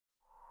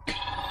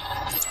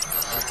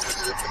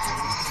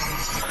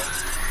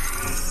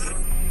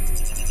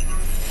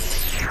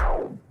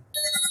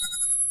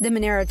The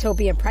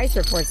Monerotopia Price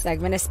Report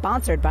segment is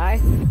sponsored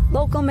by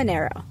Local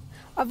Monero.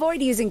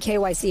 Avoid using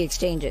KYC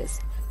exchanges.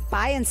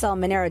 Buy and sell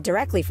Monero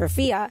directly for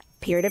fiat,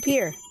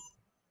 peer-to-peer.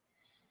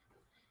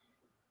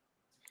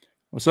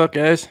 What's up,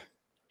 guys?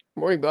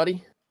 Morning,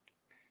 buddy.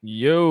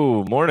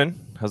 Yo, morning.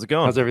 How's it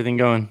going? How's everything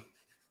going?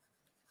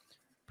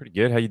 Pretty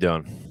good. How you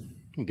doing?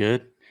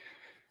 Good.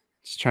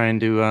 Just trying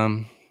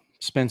to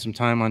spend some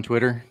time on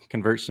Twitter,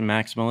 convert some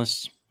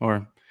maximalists,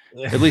 or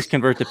at least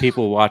convert the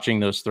people watching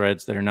those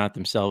threads that are not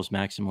themselves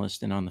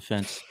maximalist and on the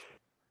fence.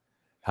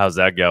 How's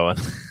that going?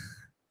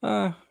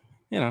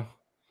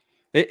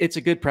 It's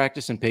a good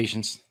practice in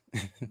patience.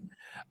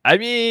 I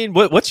mean,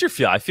 what's your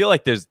feel? I feel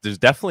like there's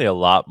definitely a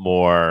lot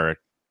more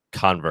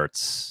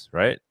converts,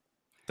 right?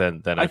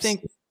 Than I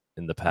think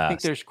in the past. I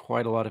think there's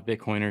quite a lot of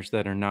Bitcoiners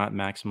that are not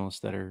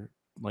maximalists that are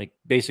like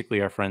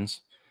basically our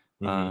friends.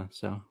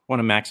 So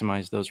want to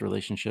maximize those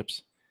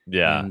relationships.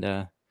 Yeah.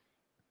 And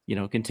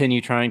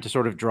continue trying to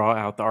sort of draw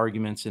out the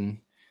arguments. And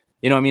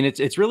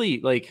it's really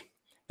like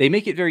they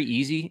make it very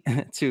easy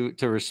to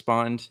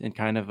respond in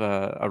kind of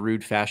a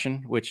rude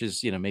fashion, which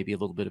is maybe a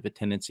little bit of a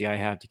tendency I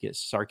have to get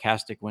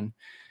sarcastic when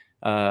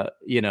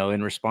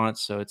in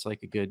response. So it's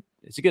like a good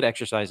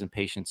exercise in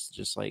patience.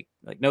 Just like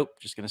nope,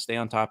 just gonna stay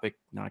on topic,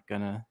 not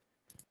gonna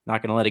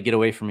let it get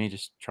away from me.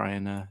 Just try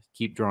and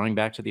keep drawing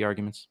back to the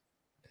arguments.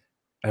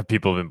 Have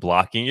people been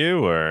blocking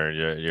you, or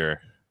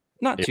you're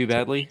not too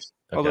badly?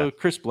 Okay. Although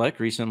Chris Bleck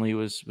recently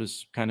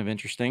was kind of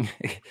interesting.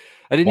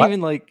 I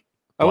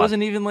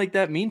wasn't even like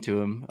that mean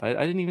to him. I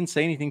didn't even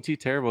say anything too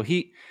terrible.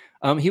 He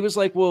was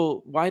like,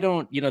 well, why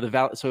don't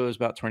so it was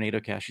about Tornado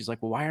Cash. He's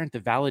like, well, why aren't the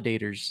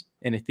validators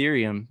in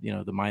Ethereum,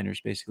 the miners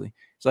basically?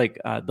 It's like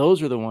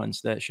those are the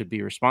ones that should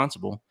be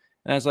responsible.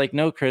 And I was like,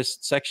 no, Chris,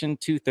 Section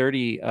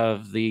 230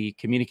 of the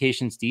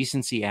Communications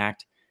Decency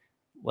Act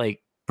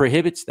like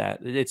prohibits that.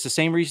 It's the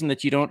same reason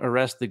that you don't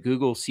arrest the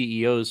Google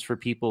CEOs for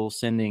people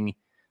sending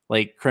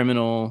like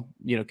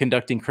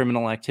conducting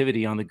criminal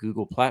activity on the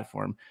Google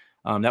platform.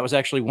 That was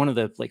actually one of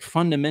the like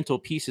fundamental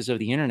pieces of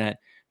the internet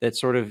that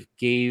sort of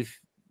gave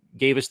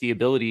us the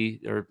ability,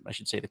 or I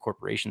should say the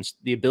corporations,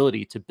 the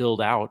ability to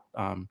build out,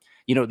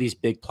 these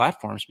big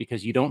platforms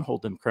because you don't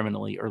hold them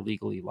criminally or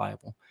legally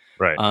liable.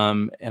 Right.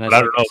 And I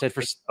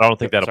don't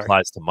think that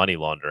applies to money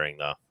laundering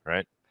though,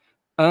 right?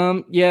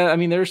 Yeah, I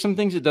mean, there are some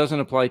things it doesn't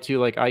apply to,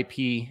 like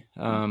IP.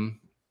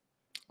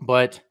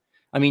 But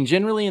I mean,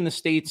 generally in the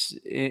States,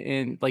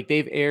 like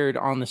they've erred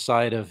on the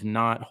side of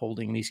not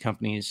holding these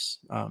companies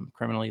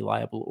criminally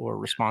liable or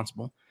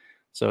responsible.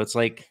 So it's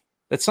like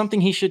that's something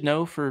he should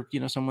know for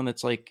someone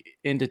that's like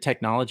into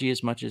technology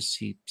as much as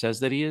he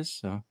says that he is.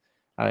 So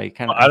I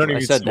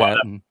said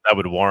that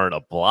would warrant a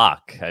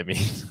block. I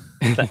mean,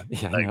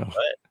 yeah, I know.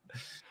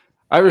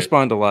 I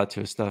respond a lot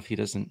to his stuff. He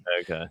doesn't.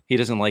 Okay. He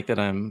doesn't like that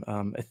I'm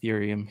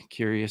Ethereum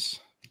curious.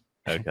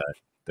 Okay.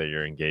 That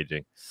you're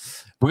engaging.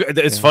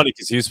 It's funny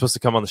because he was supposed to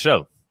come on the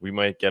show. We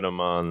might get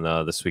him on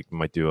this week. We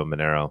might do a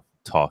Monero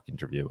talk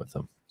interview with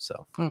him.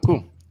 So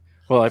cool.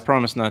 Well, I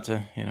promise not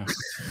to,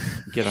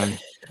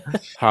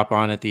 hop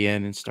on at the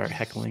end and start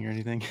heckling or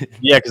anything.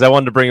 Yeah, because I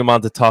wanted to bring him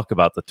on to talk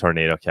about the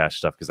Tornado Cash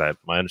stuff because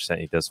my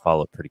understanding he does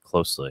follow it pretty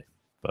closely.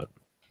 But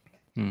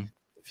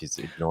if he's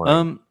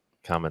ignoring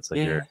comments like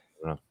yours,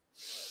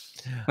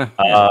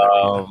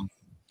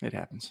 it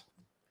happens.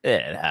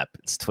 It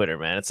happens. Twitter,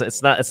 man.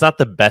 It's not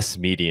the best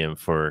medium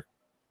for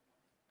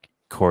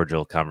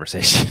cordial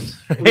conversation.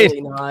 Right?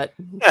 Really not.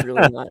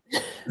 Really not.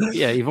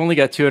 Yeah, you've only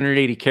got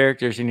 280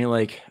 characters, and you're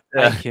like,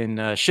 I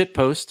can shit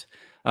post,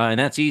 and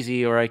that's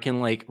easy, or I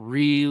can like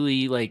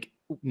really like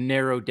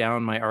narrow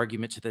down my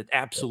argument to the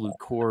absolute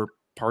core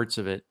parts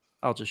of it.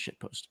 I'll just shit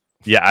post.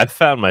 Yeah, I've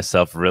found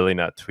myself really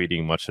not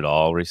tweeting much at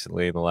all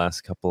recently in the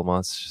last couple of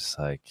months. Just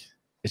like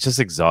it's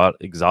just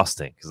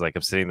exhausting because like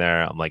I'm sitting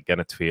there, I'm like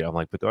gonna tweet, I'm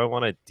like, but do I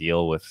want to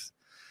deal with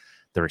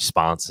the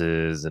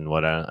responses and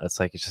what? It's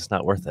like it's just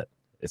not worth it.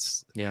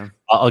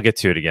 I'll get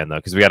to it again though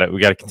because we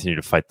gotta continue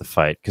to fight the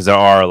fight because there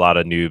are a lot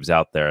of noobs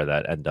out there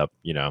that end up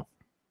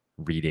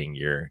reading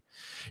you're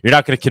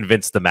not going to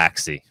convince the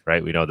maxi,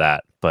 right? We know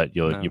that, but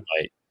you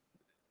might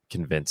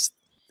convince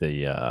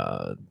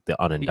the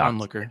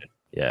onlooker.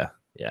 Yeah.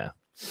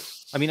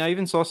 I mean, I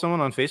even saw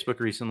someone on Facebook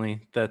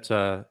recently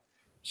that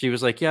she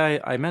was like, yeah,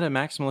 I met a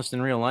maximalist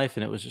in real life,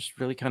 and it was just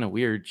really kind of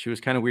weird. She was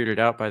kind of weirded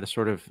out by the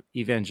sort of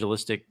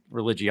evangelistic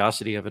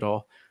religiosity of it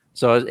all.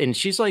 So, and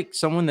she's like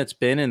someone that's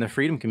been in the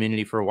freedom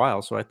community for a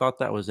while. So I thought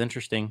that was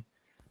interesting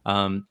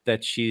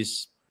that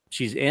she's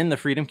in the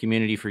freedom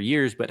community for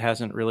years, but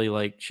hasn't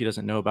really she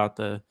doesn't know about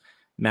the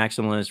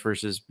maximalist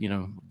versus,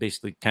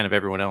 basically kind of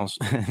everyone else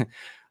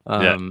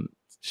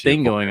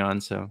thing going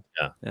on. So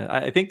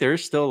I think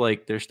there's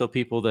still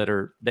people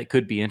that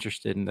could be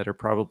interested and that are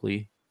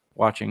probably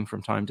watching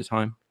from time to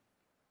time.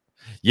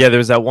 Yeah, there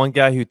was that one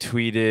guy who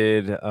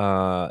tweeted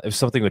it was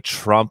something with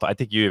Trump. I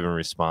think you even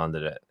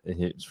responded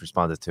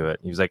to it.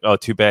 He was like, oh,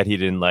 too bad he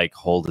didn't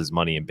hold his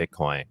money in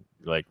Bitcoin,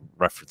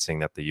 referencing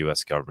that the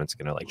US government's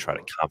gonna try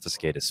to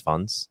confiscate his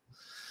funds.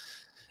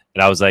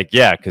 And I was like,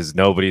 yeah, because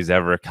nobody's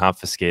ever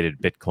confiscated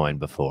Bitcoin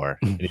before.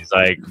 And he's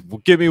like, well,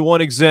 give me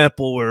one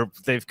example where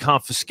they've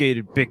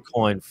confiscated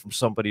Bitcoin from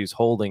somebody who's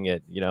holding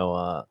it, you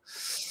know.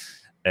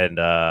 And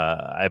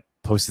I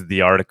posted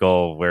the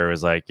article where it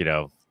was like, you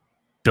know,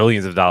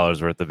 billions of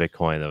dollars worth of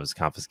Bitcoin that was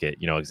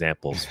confiscated, you know,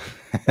 examples.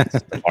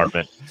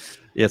 Department.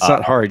 Yeah, it's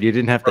not hard. You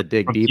didn't have to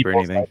dig deep or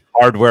anything.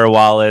 Hardware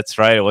wallets,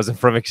 right? It wasn't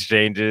from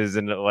exchanges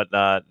and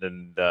whatnot.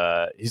 And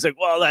he's like,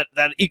 well,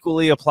 that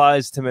equally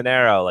applies to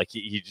Monero. Like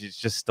he's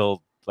just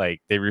still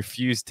like they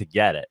refuse to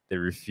get it. They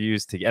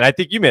refuse to get. And I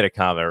think you made a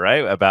comment,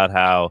 right, about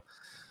how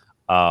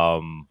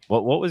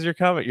what was your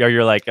comment?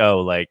 You're like, oh,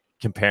 like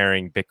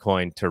comparing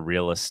Bitcoin to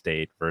real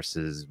estate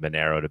versus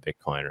Monero to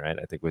Bitcoin, right?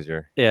 I think was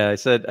your I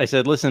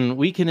said, listen,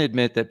 we can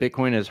admit that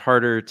Bitcoin is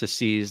harder to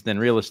seize than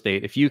real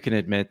estate if you can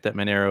admit that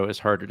Monero is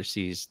harder to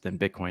seize than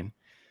Bitcoin.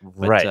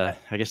 But, right.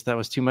 I guess that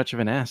was too much of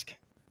an ask.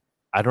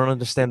 I don't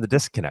understand the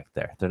disconnect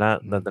there. They're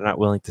not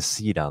willing to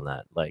cede on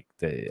that. Like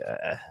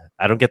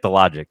I don't get the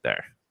logic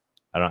there.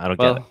 I don't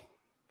get it.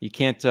 You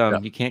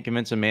can't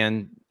convince a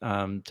man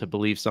to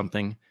believe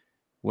something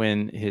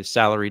when his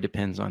salary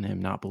depends on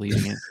him not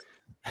believing it.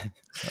 I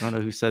don't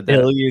know who said that.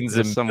 Billions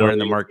and somewhere in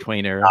the Mark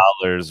Twain era.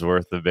 Dollars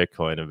worth of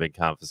Bitcoin have been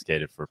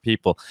confiscated for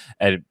people,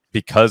 and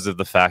because of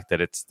the fact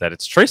that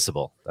it's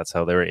traceable, that's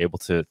how they were able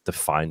to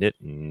find it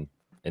and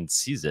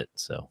seize it.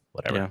 So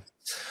whatever.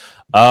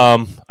 Yeah.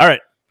 All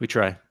right, we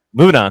try.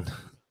 Moving on.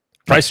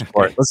 Price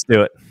report. Let's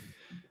do it.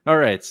 All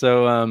right.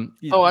 So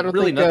I don't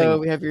really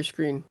think we have your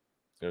screen.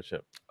 Go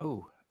ship.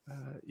 Oh,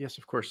 yes,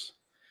 of course.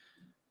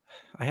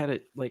 I had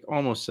it like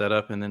almost set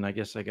up, and then I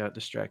guess I got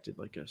distracted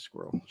like a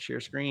squirrel.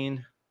 Share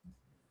screen.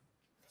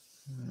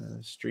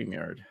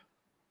 StreamYard.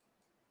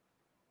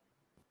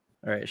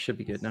 All right, it should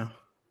be good now.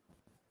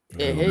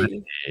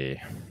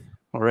 Hey.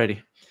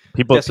 Already.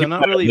 People, so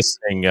not really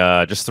listening.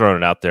 Just throwing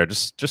it out there.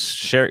 Just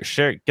share.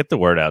 Get the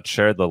word out.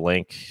 Share the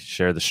link.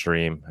 Share the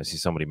stream. I see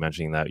somebody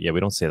mentioning that. Yeah, we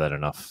don't say that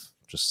enough.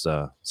 Just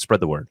spread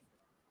the word.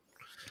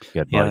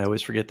 Yeah, I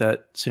always forget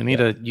that.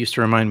 Sunita used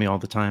to remind me all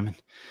the time.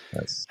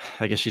 Yes.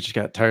 I guess she just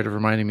got tired of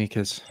reminding me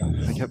because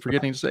I kept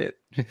forgetting to say it.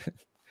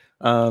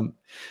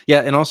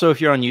 Yeah, and also if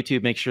you're on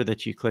YouTube, make sure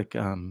that you click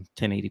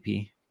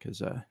 1080p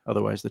because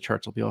otherwise the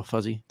charts will be all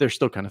fuzzy. They're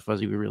still kind of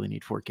fuzzy. We really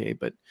need 4K,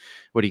 but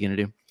what are you going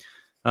to do?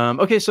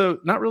 Okay, so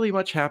not really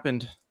much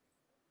happened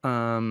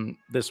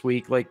this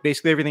week. Like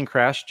basically everything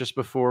crashed just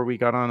before we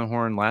got on the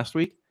horn last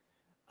week,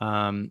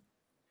 and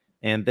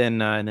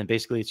then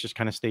basically it's just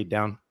kind of stayed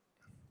down.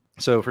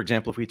 So, for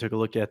example, if we took a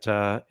look at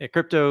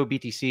crypto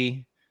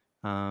BTC,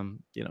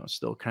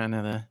 still kind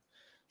of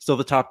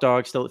the top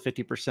dog, still at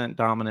 50%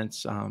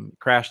 dominance.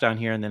 Crashed down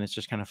here, and then it's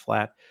just kind of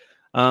flat.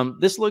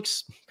 This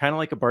looks kind of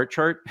like a bar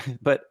chart,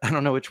 but I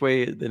don't know which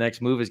way the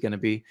next move is going to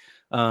be.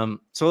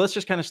 So let's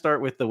just kind of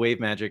start with the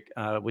wave magic,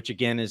 which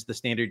again is the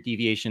standard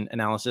deviation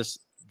analysis.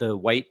 The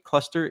white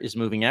cluster is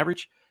moving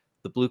average.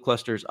 The blue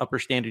cluster is upper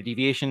standard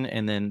deviation,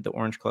 and then the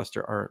orange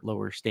cluster are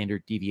lower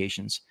standard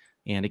deviations.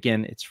 And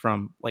again, it's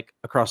from like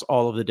across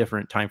all of the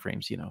different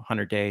timeframes,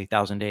 100-day,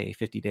 1,000-day,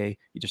 50-day,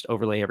 you just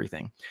overlay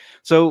everything.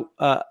 So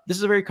this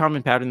is a very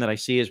common pattern that I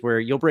see is where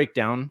you'll break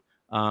down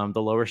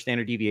the lower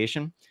standard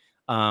deviation.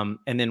 And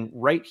then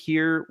right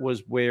here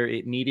was where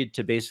it needed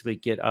to basically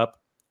get up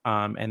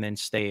and then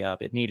stay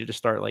up. It needed to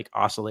start like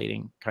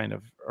oscillating kind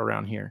of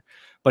around here.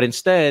 But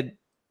instead,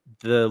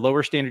 the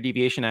lower standard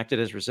deviation acted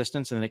as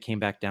resistance and then it came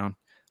back down.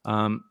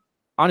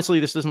 Honestly,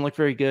 this doesn't look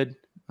very good.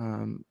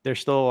 There's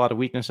still a lot of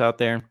weakness out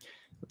there.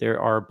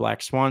 There are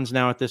black swans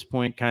now at this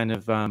point, kind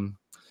of, I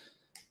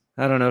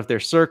don't know if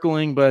they're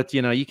circling, but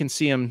you can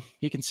see them.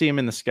 You can see them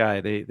in the sky.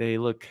 They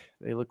look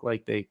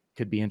like they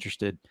could be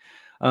interested.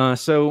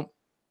 So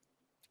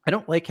I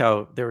don't like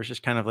how there was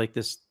just kind of like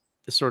this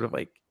sort of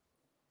like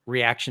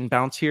reaction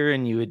bounce here,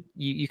 and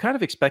you kind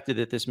of expected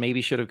that this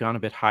maybe should have gone a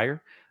bit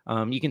higher.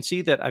 You can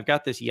see that I've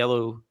got this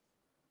yellow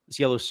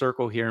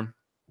circle here.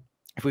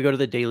 If we go to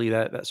the daily,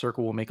 that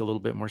circle will make a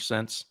little bit more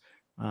sense.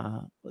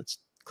 Let's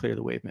clear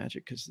the wave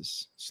magic because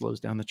this slows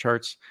down the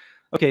charts.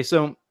 Okay,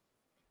 so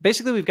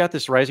basically we've got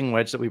this rising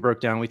wedge that we broke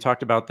down. We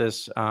talked about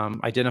this,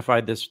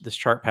 identified this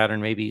chart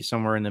pattern maybe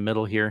somewhere in the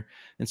middle here,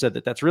 and said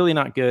that that's really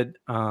not good,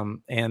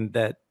 and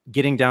that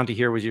getting down to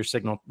here was your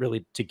signal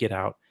really to get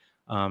out,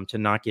 to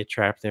not get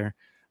trapped there.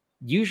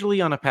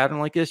 Usually on a pattern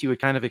like this, you would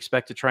kind of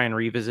expect to try and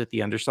revisit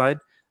the underside.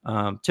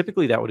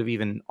 Typically that would have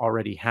even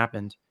already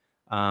happened.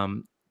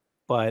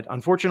 But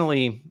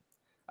unfortunately,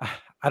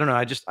 I don't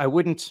know. I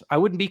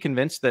wouldn't be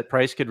convinced that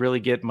price could really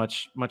get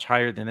much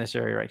higher than this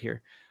area right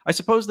here. I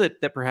suppose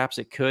that perhaps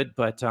it could,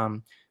 but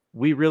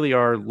we really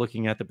are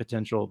looking at the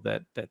potential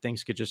that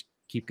things could just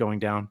keep going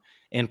down.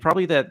 And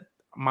probably that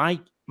my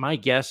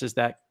guess is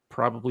that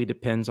probably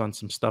depends on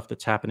some stuff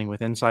that's happening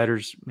with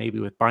insiders, maybe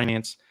with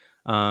Binance.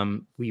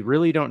 We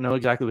really don't know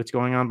exactly what's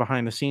going on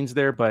behind the scenes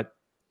there, but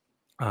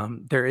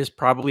there is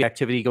probably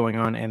activity going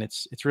on, and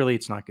it's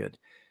not good.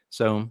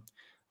 So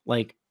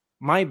like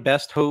my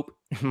best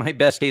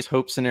case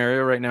hope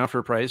scenario right now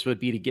for price would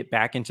be to get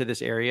back into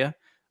this area,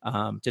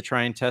 to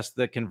try and test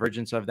the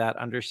convergence of that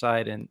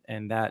underside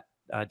and that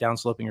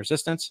downsloping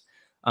resistance.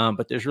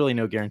 But there's really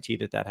no guarantee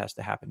that that has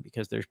to happen,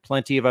 because there's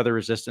plenty of other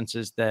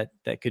resistances that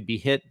could be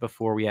hit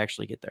before we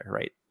actually get there,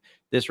 right?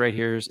 This right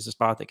here is a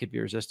spot that could be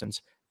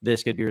resistance.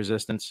 This could be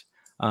resistance.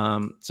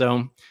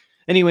 So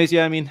anyways,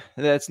 yeah, I mean,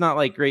 that's not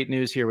like great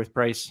news here with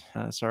price.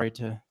 Sorry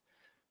to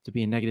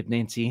be a negative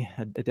Nancy,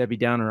 a Debbie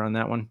Downer on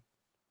that one.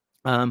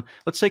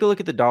 Let's take a look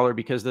at the dollar,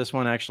 because this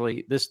one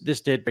actually, this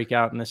did break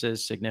out, and this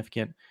is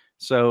significant.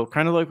 So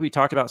kind of like we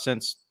talked about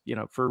since,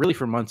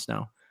 for months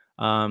now,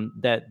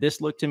 that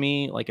this looked to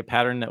me like a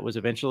pattern that was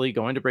eventually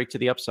going to break to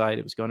the upside.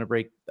 It was going to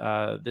break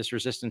this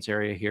resistance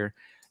area here,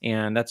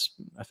 and that's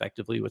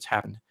effectively what's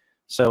happened.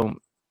 So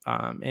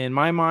in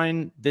my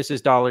mind, this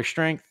is dollar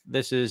strength.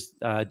 This is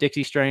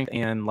Dixie strength,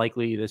 and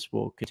likely this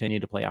will continue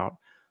to play out.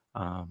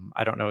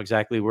 I don't know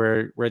exactly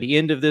where the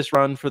end of this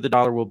run for the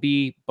dollar will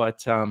be,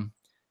 but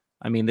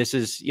I mean, this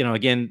is,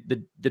 again,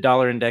 the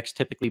dollar index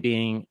typically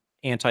being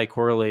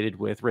anti-correlated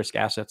with risk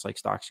assets like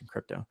stocks and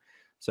crypto.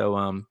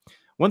 So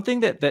one thing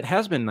that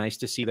has been nice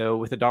to see, though,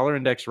 with the dollar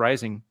index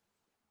rising,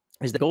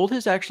 is that gold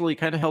has actually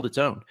kind of held its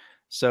own.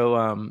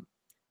 So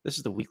this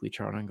is the weekly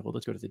chart on gold.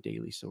 Let's go to the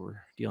daily, so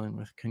we're dealing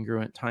with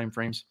congruent time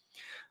frames.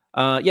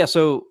 Yeah,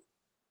 so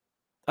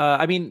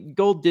I mean,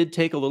 gold did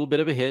take a little bit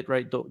of a hit,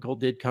 right? Gold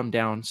did come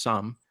down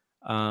some.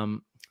 Now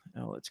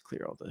let's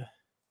clear all the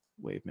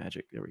wave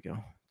magic. There we go.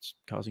 It's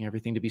causing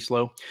everything to be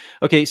slow.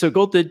 Okay, so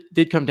gold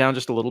did come down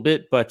just a little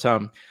bit, but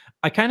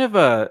I kind of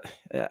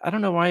I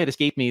don't know why it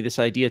escaped me, this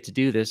idea to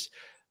do this,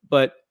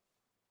 but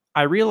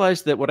I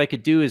realized that what I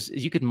could do is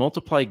you could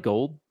multiply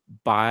gold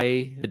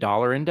by the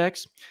dollar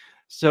index.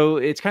 So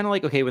it's kind of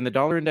like, okay, when the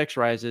dollar index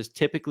rises,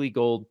 typically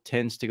gold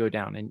tends to go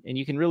down, and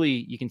you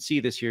can see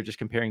this here just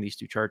comparing these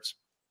two charts.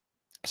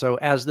 So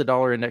as the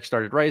dollar index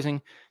started rising,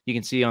 you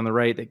can see on the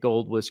right that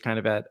gold was kind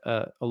of at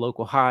a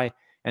local high,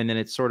 and then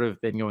it's sort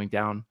of been going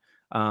down.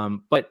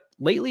 But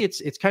lately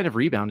it's kind of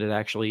rebounded,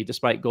 actually,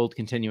 despite gold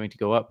continuing to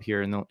go up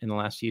here in the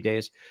last few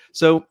days.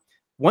 So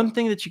one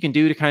thing that you can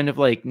do to kind of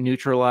like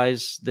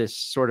neutralize this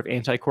sort of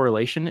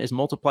anti-correlation is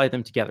multiply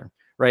them together,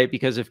 right?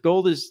 Because if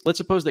gold is, let's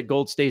suppose that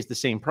gold stays the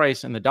same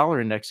price and the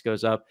dollar index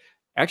goes up,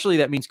 actually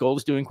that means gold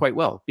is doing quite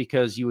well,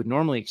 because you would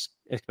normally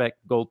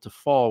expect gold to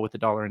fall with the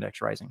dollar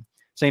index rising.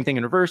 Same thing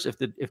in reverse.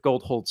 If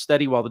gold holds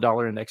steady while the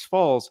dollar index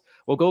falls,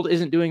 well, gold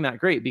isn't doing that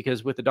great,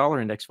 because with the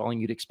dollar index falling,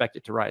 you'd expect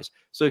it to rise.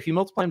 So if you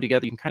multiply them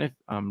together, you can kind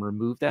of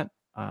remove that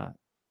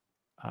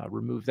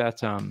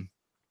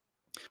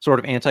sort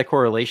of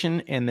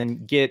anti-correlation, and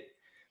then get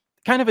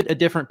kind of a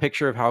different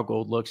picture of how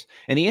gold looks.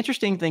 And the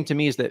interesting thing to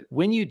me is that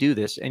when you do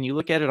this and you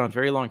look at it on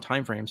very long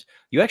time frames,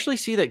 you actually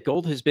see that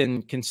gold has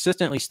been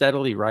consistently,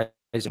 steadily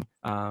rising,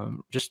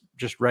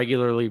 just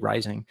regularly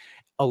rising.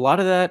 A lot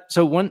of that.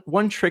 So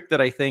one trick that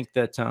I think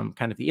that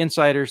kind of the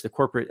insiders, the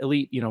corporate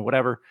elite,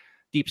 whatever,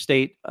 deep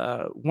state,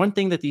 one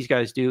thing that these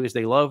guys do is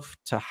they love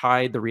to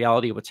hide the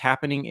reality of what's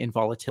happening in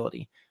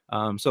volatility.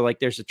 So like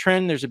there's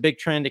a big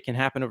trend. It can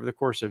happen over the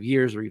course of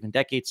years or even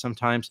decades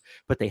sometimes,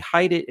 but they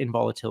hide it in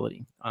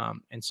volatility.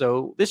 And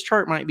so this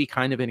chart might be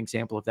kind of an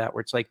example of that,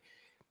 where it's like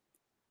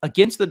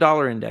against the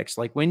dollar index,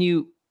 like when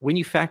you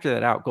factor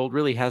that out, gold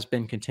really has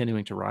been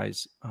continuing to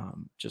rise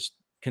just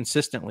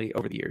consistently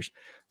over the years.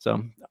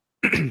 So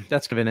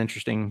that's kind of an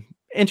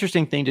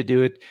interesting thing to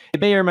do. It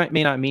may or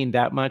may not mean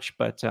that much,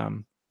 but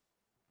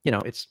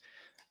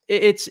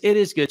it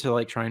is good to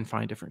like try and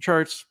find different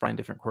charts, find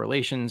different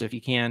correlations if you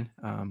can.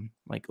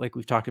 Like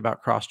we've talked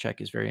about, cross check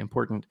is very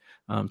important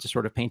to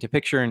sort of paint a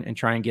picture and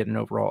try and get an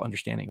overall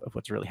understanding of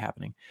what's really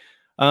happening.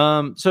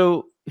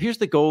 So here's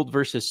the gold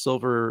versus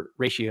silver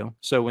ratio.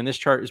 So when this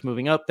chart is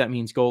moving up, that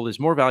means gold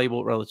is more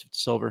valuable relative to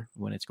silver.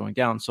 When it's going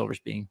down, silver's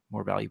being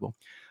more valuable.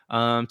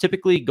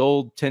 Typically,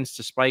 gold tends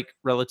to spike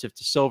relative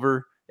to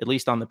silver, at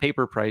least on the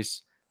paper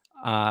price,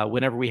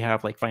 whenever we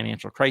have like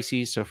financial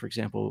crises. So for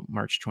example,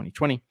 March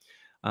 2020.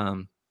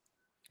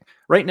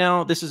 Right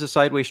now, this is a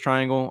sideways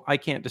triangle. I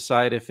can't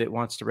decide if it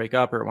wants to break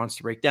up or it wants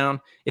to break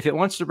down. If it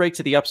wants to break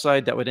to the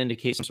upside, that would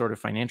indicate some sort of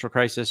financial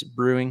crisis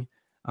brewing.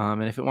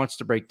 And if it wants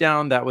to break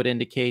down, that would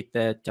indicate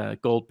that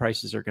gold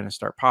prices are going to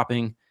start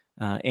popping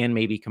and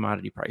maybe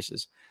commodity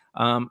prices.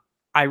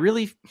 I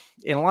really,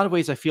 in a lot of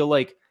ways, I feel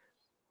like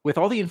with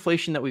all the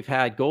inflation that we've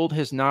had, gold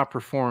has not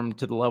performed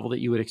to the level that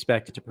you would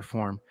expect it to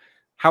perform.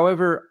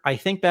 However, I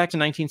think back to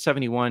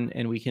 1971,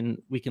 and we can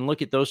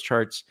look at those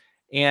charts,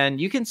 and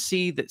you can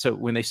see that. So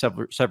when they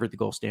severed the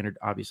gold standard,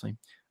 obviously,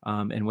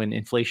 and when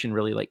inflation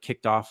really like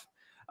kicked off,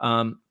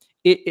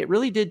 it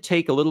really did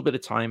take a little bit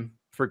of time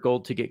for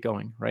gold to get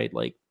going, right?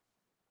 Like,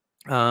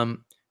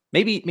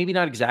 maybe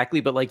not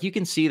exactly, but like you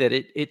can see that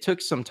it took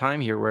some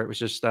time here where it was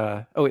just.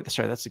 Oh wait,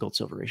 sorry, that's the gold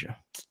silver ratio.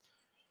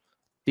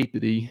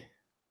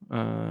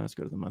 Let's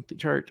go to the monthly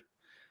chart.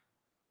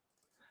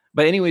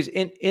 But anyways,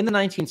 in the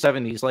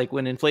 1970s, like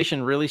when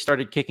inflation really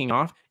started kicking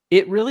off,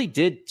 it really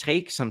did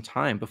take some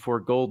time before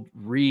gold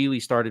really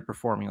started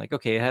performing. Like,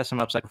 okay, it has some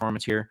upside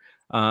performance here,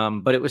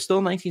 but it was still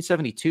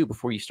 1972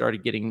 before you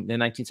started getting the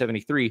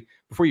 1973,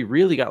 before you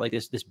really got like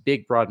this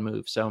big broad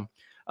move. So,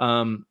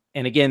 and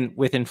again,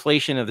 with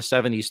inflation of the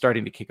 70s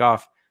starting to kick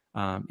off,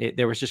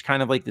 There was just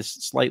kind of like this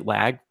slight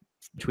lag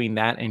between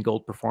that and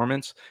gold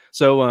performance.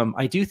 So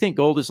I do think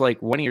gold is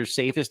like one of your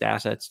safest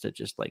assets to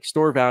just like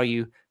store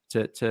value,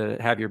 to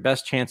have your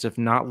best chance of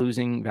not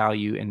losing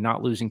value and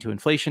not losing to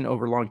inflation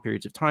over long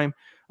periods of time.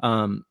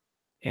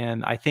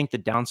 And I think the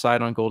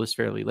downside on gold is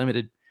fairly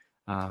limited.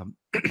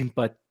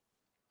 But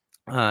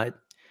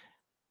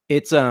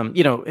it's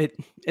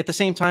at the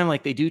same time,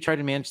 like they do try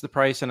to manage the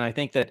price, and I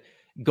think that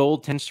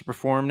gold tends to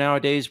perform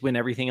nowadays when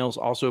everything else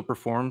also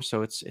performs.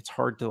 So it's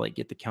hard to like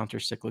get the counter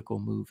cyclical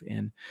move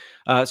in.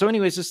 So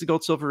anyways, this is the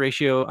gold silver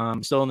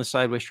ratio, still in the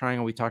sideways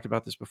triangle. We talked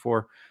about this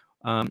before.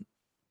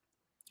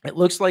 It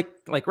looks like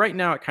right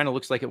now, it kind of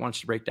looks like it wants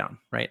to break down,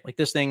 right? Like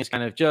this thing is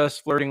kind of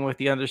just flirting with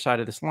the underside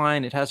of this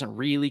line. It hasn't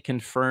really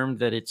confirmed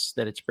that it's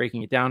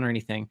breaking it down or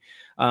anything.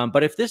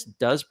 But if this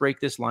does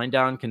break this line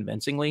down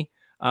convincingly,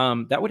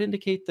 that would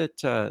indicate that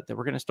that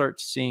we're going to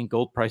start seeing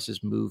gold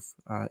prices move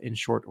in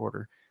short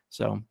order.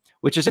 So,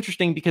 which is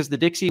interesting because the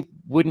Dixie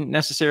wouldn't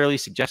necessarily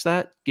suggest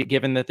that,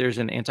 given that there's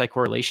an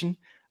anti-correlation.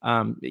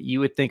 You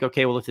would think,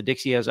 okay, well, if the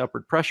Dixie has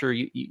upward pressure,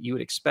 you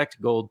would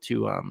expect gold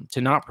to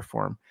not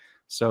perform.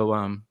 So,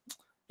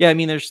 yeah, I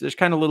mean, there's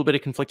kind of a little bit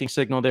of conflicting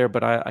signal there,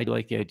 but I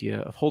like the idea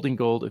of holding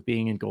gold, of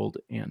being in gold,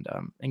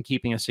 and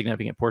keeping a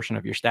significant portion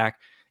of your stack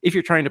if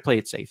you're trying to play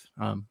it safe.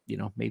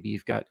 Maybe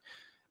you've got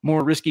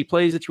more risky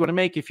plays that you want to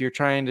make if you're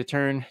trying to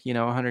turn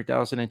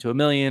 100,000 into $1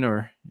 million,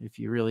 or if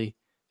you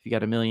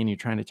got $1 million, you're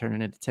trying to turn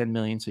it into 10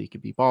 million so you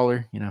could be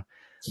baller.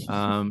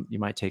 You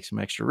might take some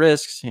extra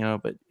risks.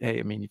 But hey,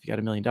 I mean, if you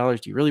got $1 million,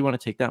 do you really want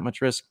to take that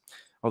much risk?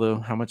 Although,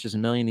 how much is $1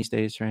 million these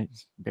days, right?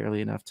 It's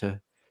barely enough to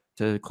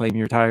claim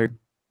you're retired.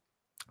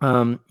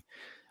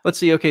 Let's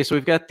see. Okay, so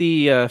we've got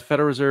the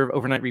Federal Reserve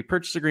overnight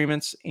repurchase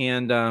agreements,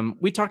 and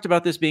we talked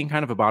about this being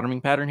kind of a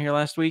bottoming pattern here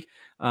last week.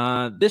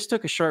 This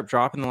took a sharp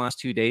drop in the last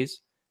 2 days.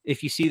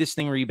 If you see this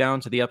thing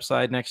rebound to the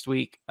upside next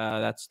week,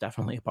 that's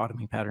definitely a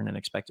bottoming pattern and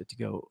expect it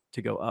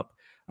to go up.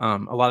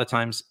 A lot of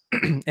times,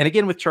 and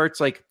again with charts,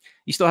 like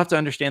you still have to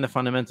understand the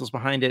fundamentals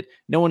behind it.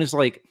 No one is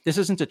like, this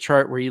isn't a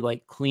chart where you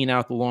like clean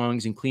out the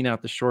longs and clean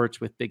out the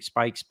shorts with big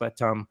spikes, but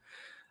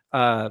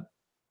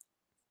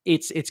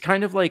it's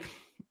kind of like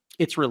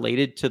it's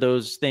related to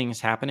those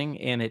things happening,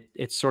 and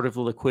it's sort of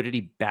a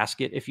liquidity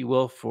basket, if you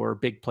will, for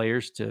big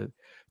players to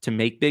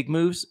make big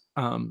moves.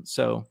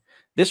 So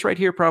this right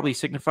here probably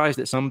signifies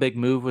that some big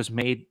move was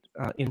made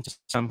into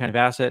some kind of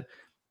asset.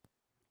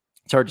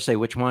 It's hard to say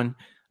which one.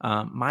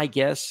 My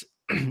guess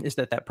is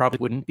that probably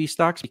wouldn't be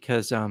stocks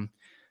because, or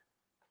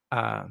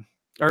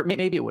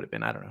maybe it would have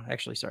been. I don't know.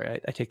 Actually,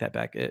 sorry, I take that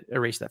back.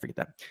 Erase that. Forget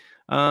that.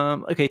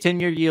 Okay,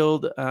 10-year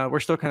yield.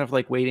 We're still kind of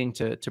like waiting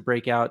to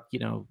break out,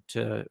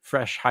 to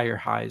fresh higher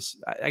highs.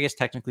 I guess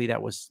technically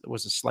that was a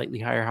slightly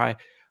higher high.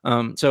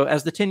 So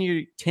as the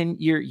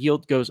 10-year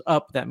yield goes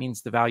up, that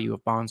means the value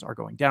of bonds are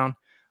going down.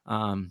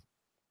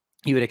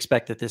 You would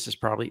expect that this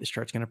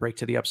chart's going to break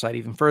to the upside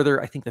even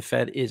further. I think the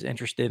Fed is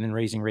interested in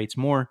raising rates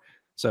more.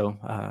 So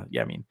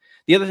yeah, I mean,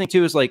 the other thing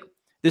too is like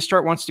this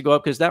chart wants to go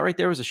up because that right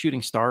there was a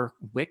shooting star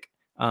wick.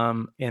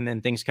 And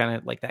then things kind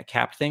of like that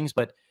capped things,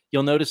 but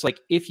you'll notice like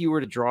if you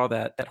were to draw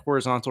that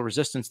horizontal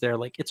resistance there,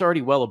 like it's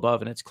already well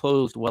above and it's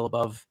closed well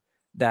above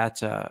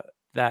that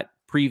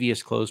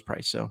previous close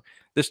price. So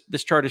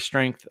this chart is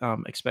strength.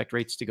 Expect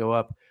rates to go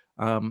up.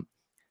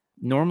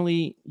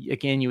 Normally,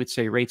 again, you would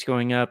say rates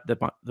going up,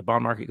 the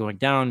bond market going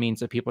down means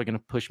that people are going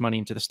to push money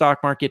into the stock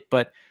market.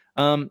 But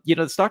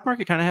the stock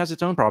market kind of has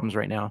its own problems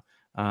right now.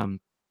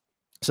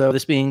 So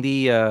this being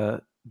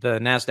the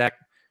NASDAQ.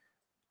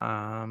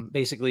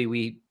 Basically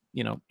we,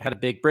 had a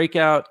big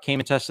breakout, came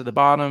and tested the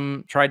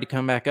bottom, tried to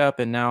come back up,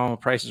 and now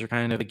prices are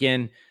kind of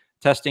again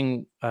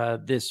testing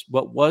this.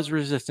 What was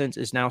resistance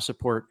is now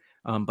support,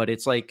 but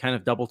it's like kind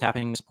of double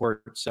tapping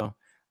support. So,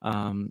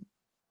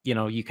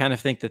 you kind of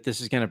think that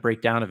this is going to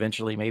break down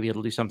eventually. Maybe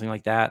it'll do something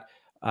like that,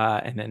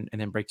 and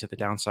then break to the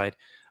downside.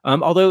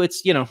 Although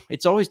it's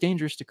it's always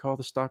dangerous to call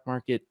the stock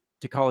market,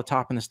 to call a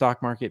top in the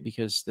stock market,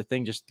 because the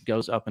thing just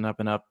goes up and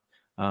up and up.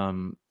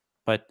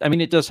 But I mean,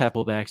 it does have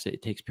pullbacks.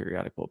 It takes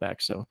periodic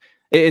pullbacks, so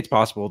it's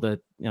possible that.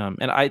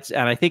 And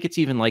I think it's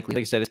even likely.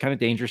 Like I said, it's kind of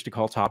dangerous to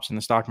call tops in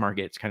the stock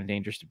market. It's kind of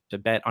dangerous to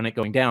bet on it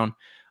going down.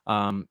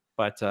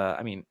 But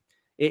I mean,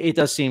 it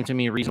does seem to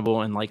me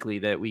reasonable and likely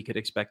that we could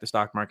expect the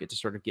stock market to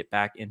sort of get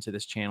back into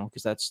this channel,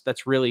 because that's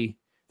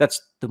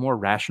the more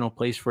rational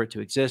place for it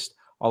to exist.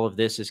 All of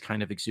this is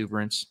kind of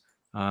exuberance.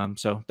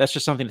 So that's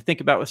just something to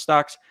think about with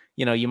stocks.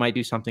 You might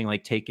do something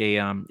like take a,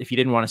 if you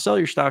didn't want to sell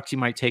your stocks, you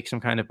might take some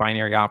kind of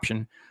binary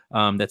option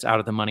that's out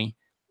of the money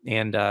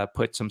and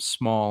put some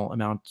small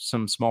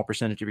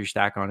percentage of your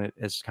stack on it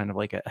as kind of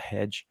like a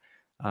hedge.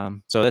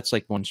 So that's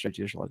like one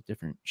strategy. There's a lot of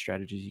different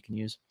strategies you can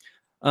use.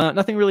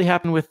 Nothing really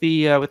happened with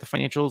the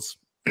financials.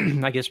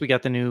 I guess we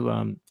got the new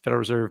Federal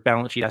Reserve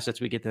balance sheet assets.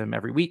 We get them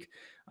every week,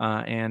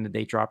 and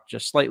they dropped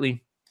just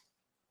slightly.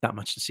 Not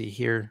much to see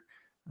here.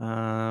 We'd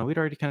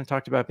already kind of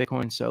talked about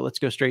Bitcoin, so let's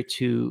go straight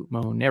to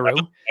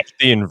Monero.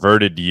 The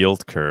inverted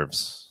yield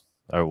curves,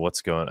 or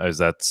what's going? Has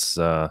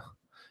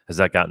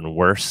that gotten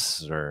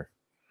worse, or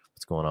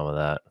what's going on with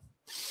that?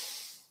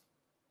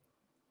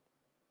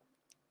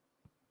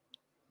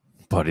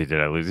 Buddy,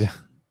 did I lose you?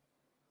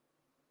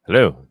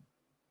 Hello.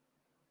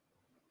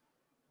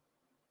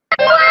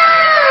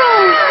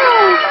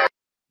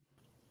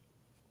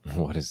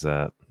 What is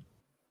that?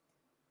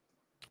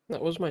 That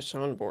was my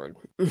soundboard.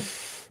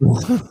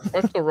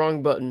 Pressed the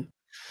wrong button.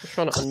 I was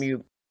trying to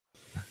unmute.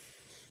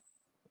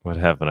 What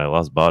happened? I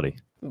lost Body.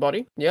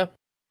 Buddy? Yeah.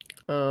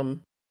 Hello,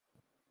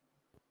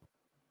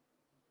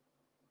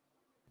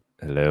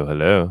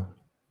 hello.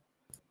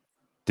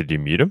 Did you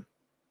mute him?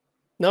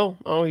 No.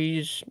 Oh,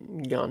 he's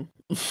gone.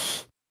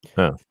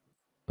 Oh,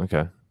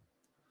 okay.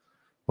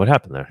 What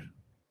happened there?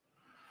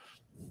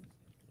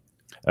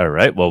 All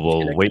right. Well, we'll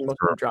Connection wait must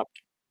for have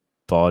dropped.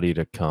 Body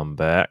to come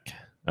back.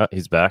 Oh,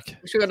 he's back.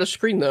 We still got a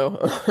screen though.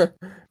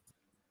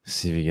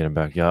 See if you get him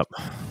back up.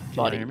 Can you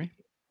Body. hear me?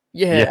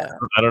 Yeah.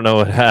 I don't know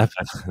what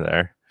happened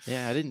there.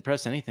 Yeah, I didn't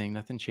press anything.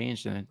 Nothing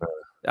changed in it.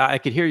 I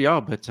could hear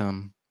y'all, but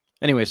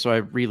anyway, so I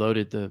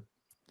reloaded the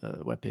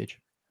webpage.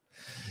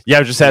 Yeah, I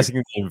was just asking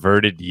the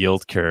inverted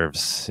yield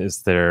curves.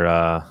 Is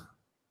there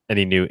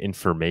any new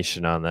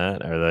information on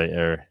that?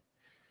 Are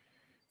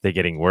they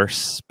getting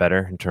worse,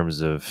 better in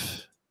terms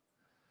of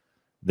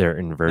their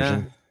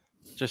inversion?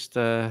 Just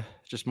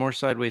more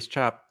sideways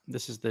chop.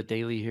 This is the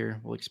daily here.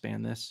 We'll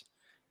expand this.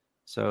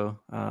 So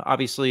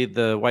obviously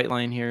the white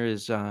line here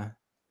is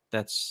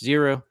that's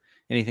 0.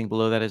 Anything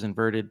below that is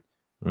inverted.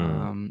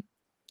 A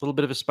little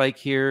bit of a spike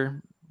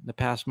here the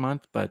past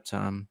month, but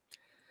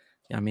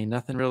I mean,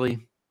 nothing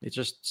really. It's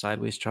just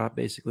sideways chop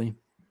basically.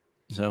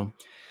 So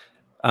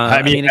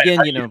I mean,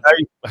 again,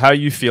 how are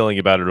you feeling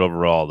about it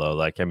overall though?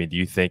 Like, I mean, do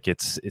you think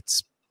it's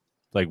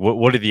like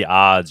what are the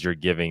odds you're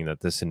giving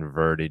that this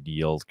inverted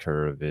yield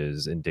curve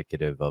is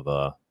indicative of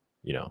a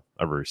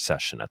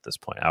recession at this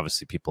point?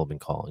 Obviously, people have been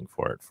calling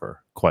for it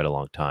for quite a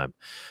long time,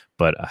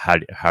 but how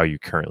are you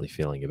currently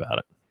feeling about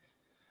it?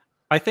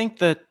 I think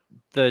that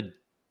the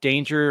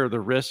danger or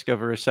the risk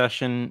of a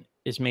recession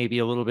is maybe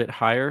a little bit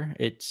higher.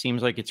 It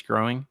seems like it's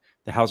growing.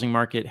 The housing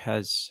market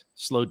has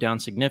slowed down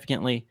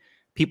significantly.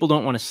 People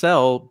don't want to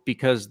sell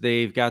because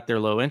they've got their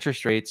low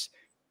interest rates.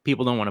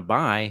 People don't want to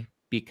buy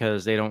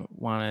because they don't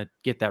want to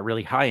get that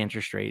really high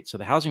interest rate. So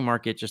the housing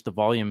market, just the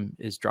volume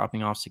is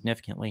dropping off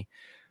significantly.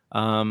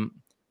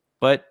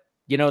 But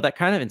that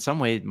kind of in some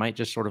way might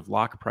just sort of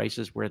lock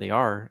prices where they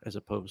are, as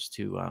opposed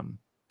to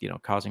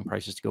causing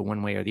prices to go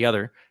one way or the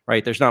other,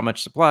 right? There's not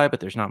much supply, but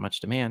there's not much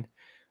demand.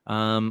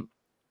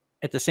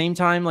 At the same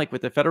time, like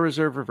with the Federal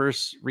Reserve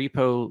reverse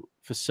repo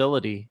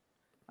facility,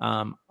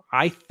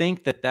 I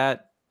think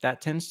that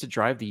tends to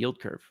drive the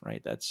yield curve,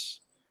 right?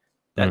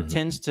 That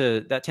tends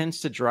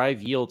to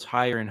drive yields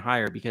higher and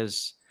higher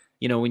because,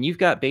 when you've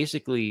got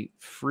basically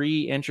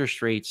free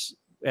interest rates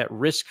at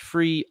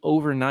risk-free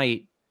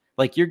overnight,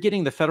 like you're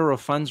getting the federal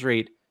funds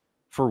rate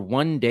for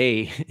 1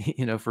 day,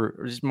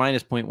 for just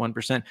minus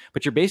 0.1%,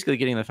 but you're basically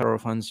getting the federal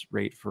funds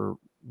rate for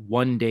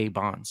 1 day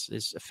bonds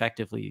is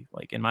effectively,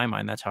 like, in my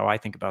mind, that's how I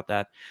think about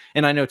that.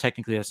 And I know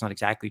technically that's not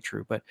exactly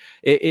true, but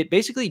it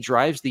basically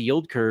drives the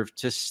yield curve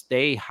to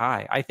stay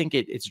high. I think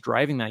it's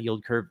driving that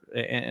yield curve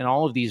and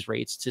all of these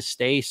rates to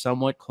stay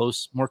somewhat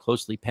more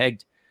closely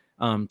pegged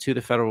to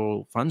the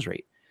federal funds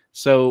rate.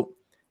 So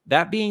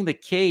that being the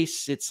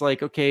case, it's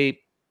like, okay,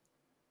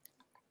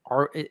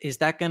 is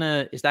that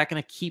gonna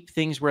keep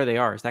things where they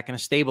are? Is that gonna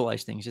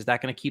stabilize things? Is that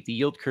gonna keep the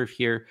yield curve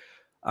here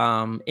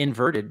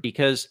inverted?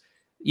 Because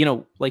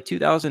like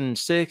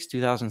 2006,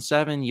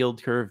 2007,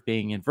 yield curve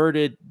being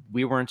inverted,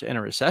 we weren't in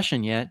a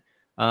recession yet.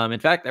 In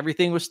fact,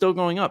 everything was still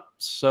going up.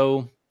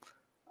 So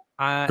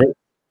I'm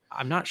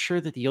not sure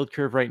that the yield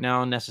curve right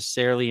now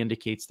necessarily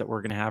indicates that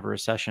we're going to have a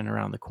recession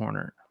around the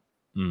corner.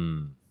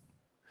 Could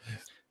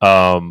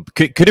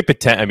it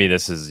pretend? I mean,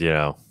 this is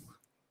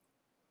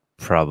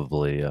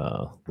probably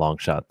long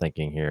shot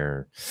thinking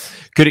here.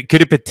 Could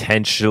it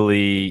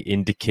potentially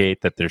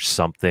indicate that there's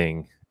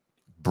something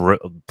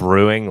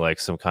brewing, like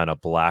some kind of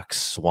black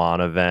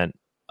swan event?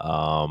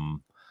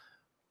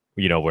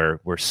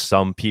 Where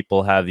some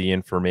people have the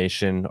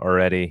information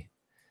already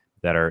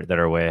that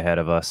are way ahead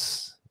of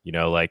us.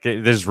 Like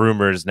there's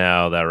rumors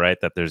now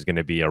that there's going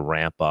to be a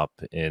ramp up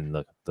in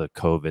the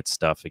COVID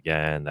stuff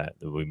again, that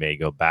we may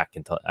go back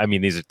into. I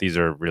mean, these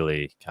are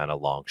really kind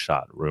of long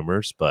shot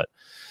rumors, but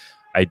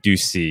I do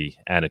see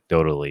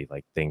anecdotally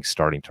like things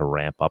starting to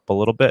ramp up a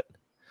little bit.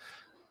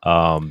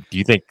 Do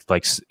you think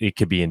like it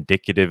could be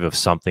indicative of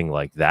something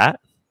like that?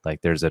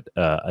 Like there's a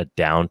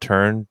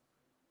downturn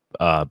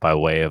by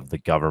way of the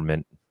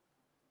government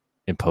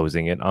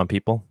imposing it on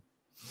people?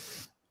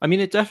 I mean,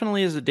 it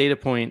definitely is a data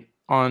point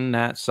on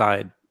that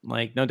side.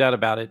 Like, no doubt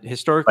about it.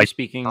 Historically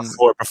speaking,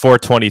 before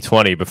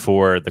 2020,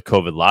 before the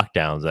COVID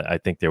lockdowns, I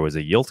think there was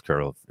a yield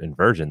curve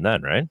inversion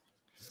then, right?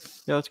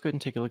 Yeah, let's go ahead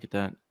and take a look at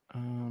that.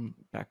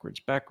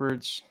 Backwards.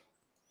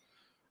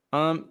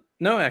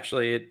 No,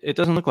 actually, it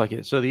doesn't look like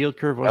it. So the yield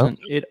curve wasn't.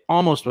 It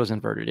almost was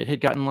inverted. It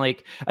had gotten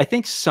I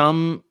think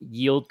some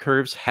yield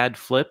curves had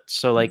flipped.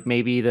 So like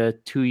maybe the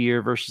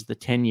 2-year versus the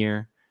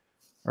 10-year,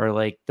 or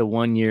like the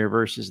 1 year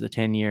versus the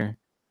 10-year.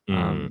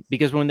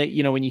 Because when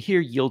you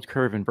hear yield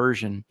curve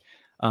inversion,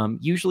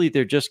 usually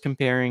they're just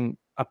comparing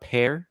a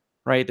pair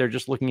right? They're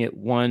just looking at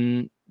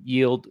one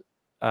yield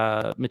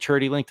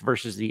maturity length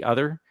versus the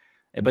other.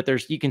 But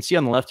you can see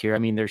on the left here, I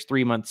mean, there's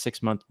 3 month,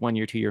 6 month, 1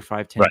 year, 2 year,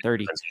 5, 10,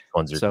 30.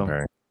 Ones you're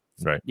comparing.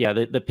 Right. Yeah,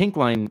 the pink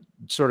line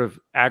sort of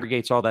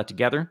aggregates all that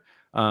together.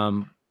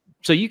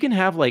 So you can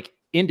have like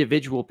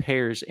individual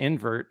pairs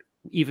invert,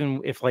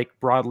 even if like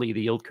broadly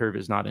the yield curve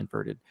is not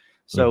inverted.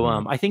 So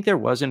I think there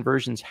was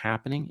inversions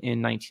happening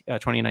in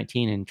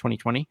 2019 and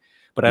 2020,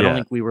 but I don't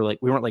think we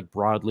weren't like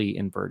broadly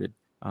inverted.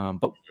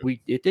 But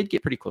it did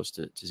get pretty close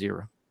to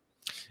zero.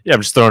 Yeah,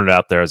 I'm just throwing it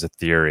out there as a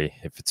theory.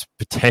 If it's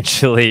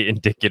potentially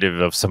indicative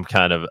of some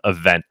kind of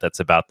event that's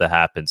about to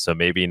happen, so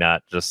maybe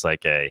not just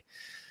like a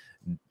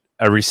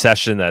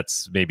recession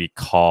that's maybe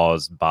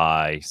caused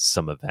by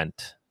some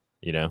event,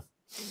 you know.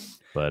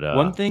 But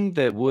one thing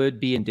that would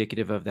be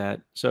indicative of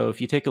that, so if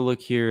you take a look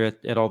here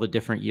at all the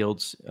different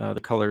yields,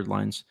 the colored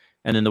lines,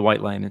 and then the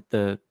white line,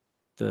 the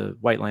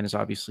white line is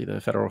obviously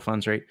the federal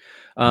funds rate.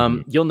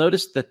 You'll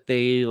notice that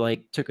they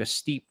like took a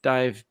steep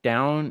dive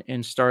down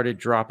and started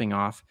dropping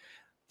off.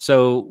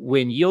 So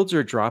when yields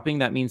are dropping,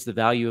 that means the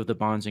value of the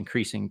bonds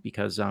increasing,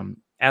 because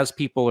as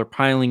people are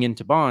piling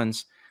into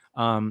bonds,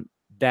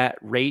 that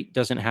rate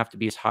doesn't have to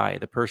be as high.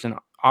 The person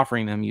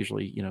offering them,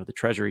 usually, you know, the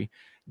treasury,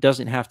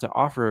 doesn't have to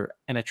offer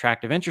an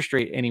attractive interest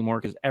rate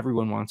anymore because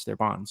everyone wants their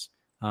bonds.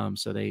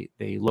 So they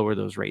lower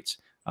those rates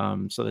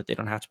so that they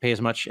don't have to pay as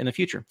much in the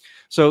future.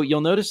 So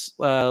you'll notice,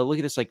 look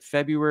at this, like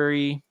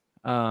February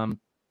 21st,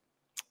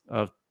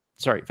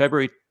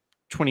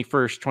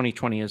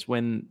 2020 is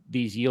when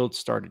these yields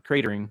started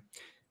cratering.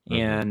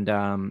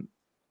 And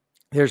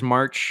there's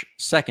March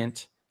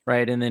 2nd,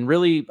 right? And then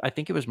really, I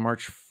think it was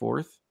March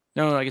 4th.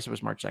 No, I guess it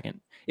was March 2nd.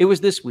 It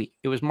was this week.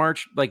 It was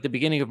March, like the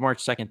beginning of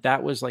March 2nd.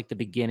 That was like the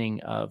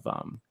beginning of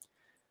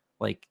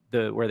like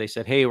where they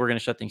said, hey, we're going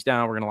to shut things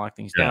down. We're going to lock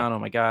things down. Oh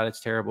my God, it's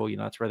terrible. You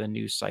know, that's where the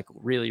news cycle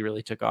really,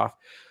 really took off.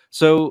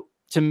 So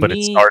but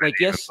it started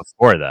even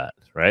before that,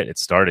 right? It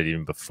started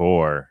even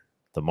before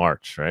the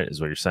March, right? Is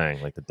what you're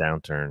saying. Like the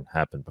downturn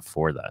happened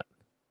before that.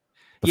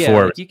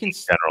 Before like you can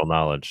general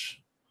knowledge.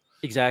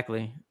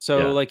 Exactly.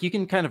 So like you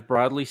can kind of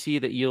broadly see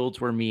that yields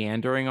were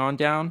meandering on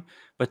down,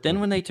 but then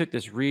when they took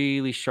this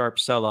really sharp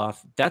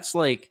sell-off, that's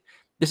like,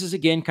 this is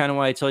again kind of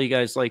why I tell you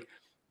guys, like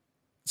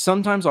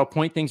sometimes I'll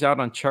point things out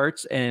on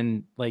charts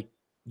and like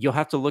you'll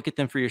have to look at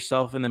them for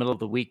yourself in the middle of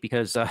the week,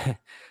 because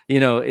you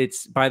know,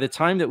 it's by the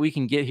time that we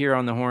can get here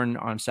on the horn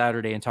on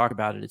Saturday and talk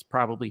about it, it's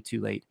probably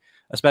too late,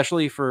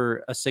 especially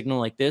for a signal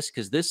like this,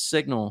 because this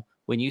signal,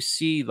 when you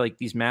see like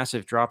these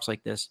massive drops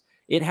like this,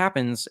 it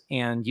happens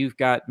and you've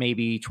got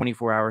maybe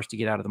 24 hours to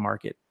get out of the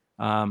market.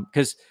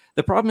 Because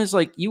the problem is,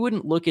 like, you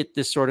wouldn't look at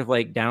this sort of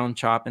like down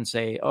chop and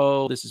say,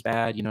 oh, this is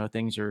bad. You know,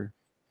 things are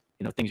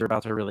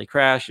about to really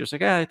crash. You're just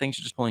like, things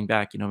are just pulling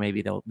back. You know,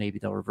 maybe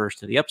they'll reverse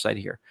to the upside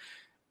here.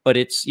 But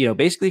it's, you know,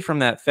 basically from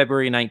that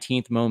February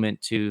 19th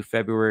moment to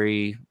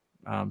February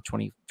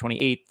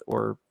 28th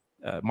or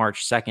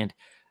March 2nd.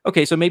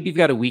 Okay, so maybe you've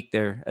got a week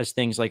there as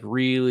things like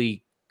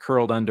really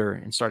curled under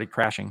and started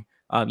crashing.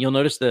 You'll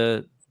notice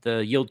the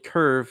yield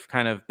curve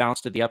kind of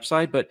bounced to the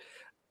upside, but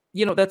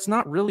you know, that's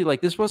not really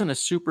like, this wasn't a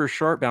super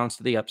sharp bounce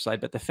to the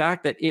upside, but the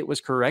fact that it was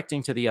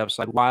correcting to the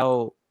upside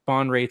while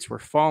bond rates were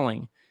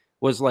falling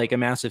was like a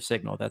massive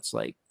signal. That's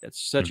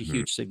such a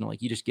huge signal.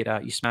 Like you just get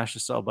out, you smash the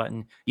sell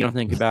button, you don't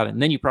think about it.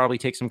 And then you probably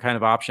take some kind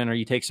of option, or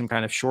you take some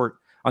kind of short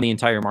on the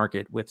entire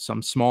market with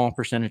some small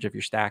percentage of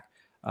your stack.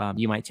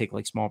 You might take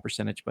like small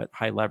percentage, but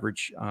high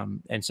leverage,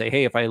 and say,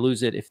 hey, if I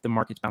lose it, if the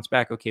markets bounce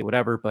back, okay,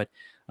 whatever. But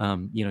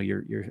you know,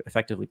 you're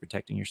effectively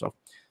protecting yourself.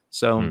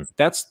 So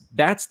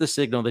that's the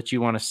signal that you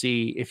want to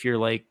see if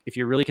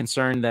you're really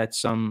concerned that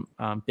some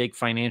big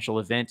financial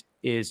event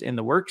is in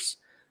the works.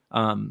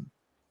 All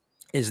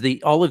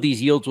of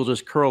these yields will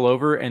just curl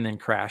over and then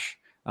crash,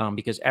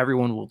 because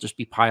everyone will just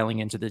be piling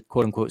into the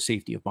quote unquote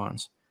safety of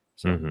bonds.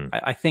 So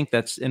I think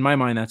that's, in my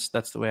mind, that's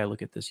the way I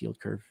look at this yield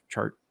curve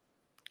chart.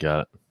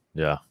 Got it.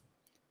 Yeah.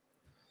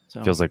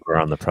 So, feels like we're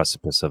on the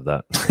precipice of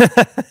that.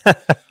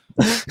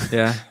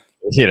 Yeah.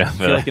 You know, I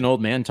feel like an old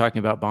man talking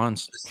about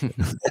bonds.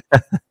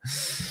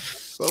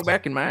 Well,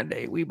 back in my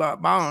day, we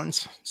bought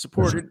bonds,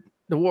 supported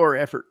the war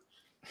effort.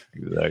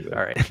 Exactly.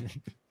 All right.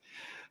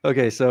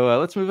 Okay, so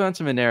let's move on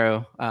to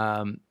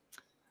Monero.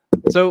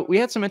 So we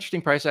had some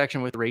interesting price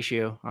action with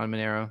ratio on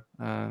Monero.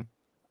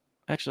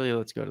 Actually,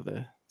 let's go to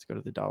the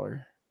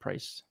dollar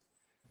price.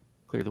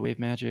 Clear the wave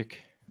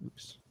magic.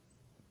 Oops.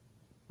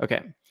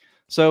 Okay.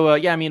 So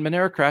yeah, I mean,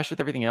 Monero crashed with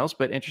everything else,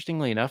 but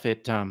interestingly enough,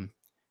 it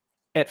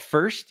at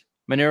first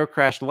Monero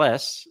crashed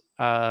less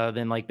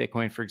than like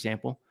Bitcoin, for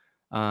example,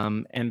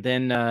 and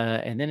then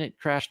it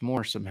crashed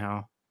more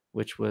somehow,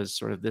 which was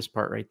sort of this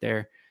part right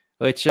there,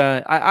 which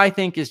I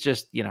think is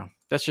just, you know,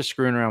 that's just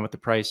screwing around with the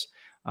price.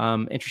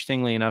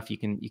 Interestingly enough, you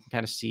can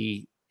kind of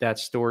see that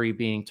story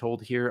being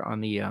told here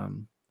on the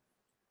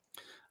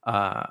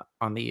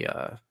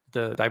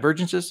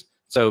divergences.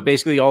 So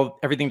basically,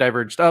 everything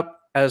diverged up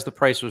as the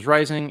price was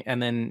rising, and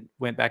then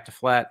went back to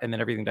flat, and then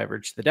everything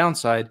diverged to the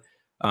downside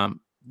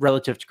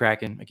relative to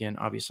Kraken. Again,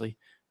 obviously,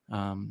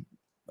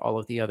 all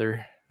of the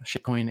other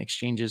shitcoin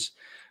exchanges.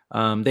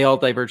 They all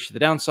diverged to the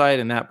downside,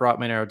 and that brought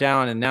Monero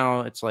down. And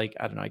now it's like,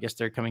 I don't know, I guess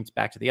they're coming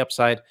back to the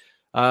upside.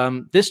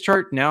 This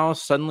chart now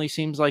suddenly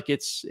seems like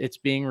it's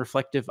being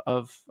reflective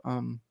of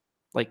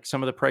like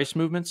some of the price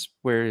movements,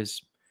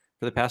 whereas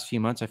for the past few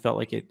months, I felt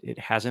like it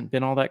hasn't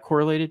been all that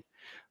correlated.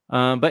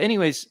 But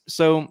anyways,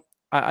 so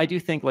I do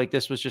think like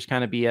this was just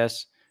kind of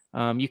BS.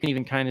 You can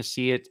even kind of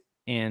see it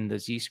in the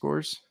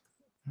Z-scores.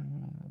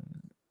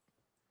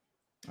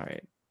 All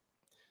right.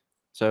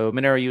 So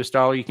Monero US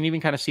dollar, you can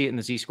even kind of see it in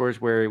the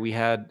Z-scores where we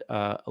had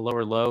a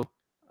lower low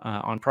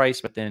on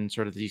price, but then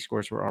sort of the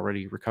Z-scores were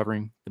already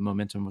recovering. The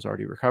momentum was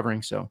already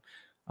recovering. So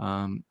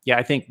yeah,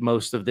 I think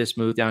most of this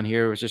move down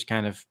here was just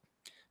kind of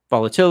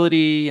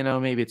volatility. You know,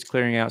 maybe it's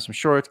clearing out some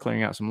shorts,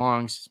 clearing out some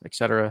longs,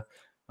 etc.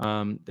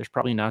 There's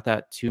probably not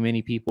that too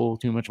many people,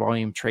 too much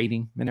volume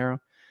trading Monero.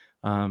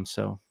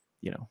 So,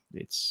 you know,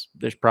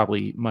 there's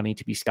probably money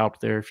to be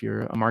scalped there if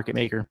you're a market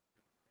maker.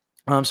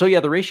 So yeah,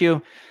 the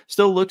ratio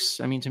still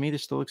looks, I mean, to me,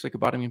 this still looks like a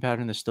bottoming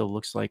pattern. This still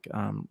looks like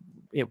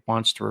it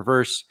wants to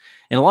reverse.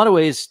 In a lot of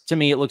ways, to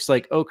me, it looks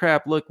like, oh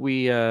crap, look,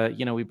 we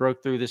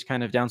broke through this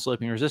kind of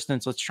downsloping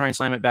resistance. Let's try and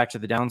slam it back to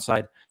the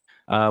downside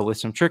with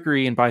some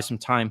trickery and buy some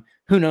time.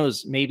 Who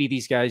knows? Maybe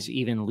these guys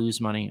even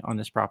lose money on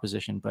this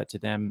proposition, but to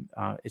them,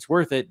 it's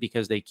worth it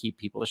because they keep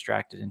people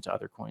distracted into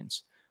other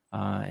coins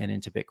and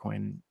into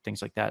Bitcoin,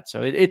 things like that.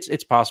 So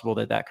it's possible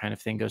that kind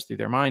of thing goes through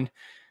their mind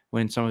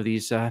when some of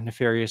these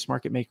nefarious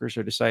market makers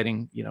are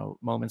deciding, you know,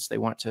 moments they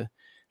want to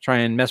try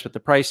and mess with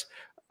the price.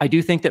 I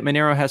do think that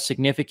Monero has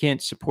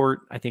significant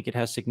support. I think it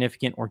has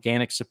significant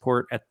organic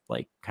support at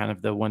like kind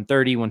of the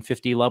 130,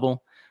 150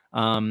 level,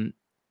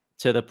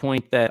 to the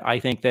point that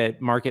I think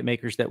that market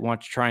makers that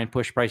want to try and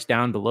push price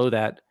down below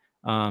that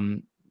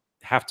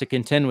have to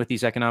contend with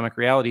these economic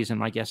realities. And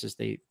my guess is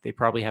they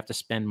probably have to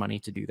spend money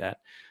to do that.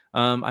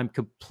 I'm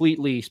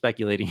completely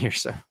speculating here.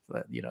 So,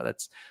 you know,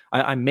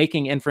 I'm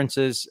making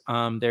inferences.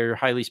 They're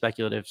highly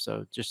speculative.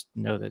 So just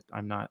know that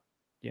I'm not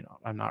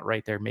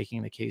right there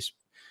making the case,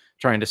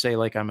 trying to say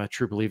like I'm a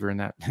true believer in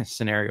that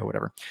scenario or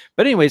whatever.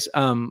 But anyways,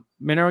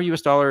 Monero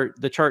US dollar,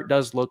 the chart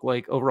does look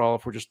like overall,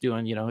 if we're just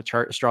doing, you know,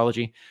 chart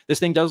astrology, this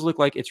thing does look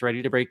like it's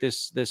ready to break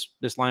this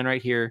line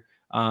right here.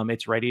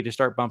 It's ready to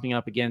start bumping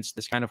up against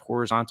this kind of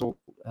horizontal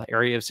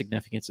area of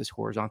significance, this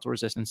horizontal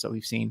resistance that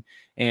we've seen.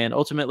 And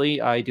ultimately,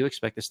 I do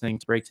expect this thing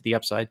to break to the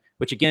upside,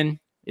 which again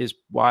is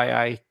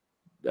why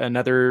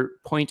another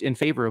point in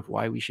favor of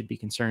why we should be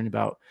concerned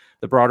about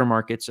the broader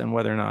markets and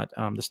whether or not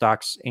the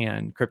stocks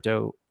and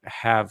crypto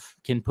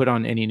can put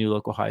on any new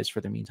local highs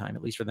for the meantime,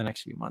 at least for the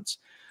next few months.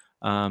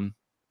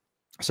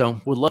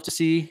 So would love to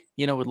see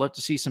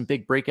some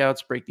big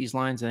breakouts, break these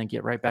lines and then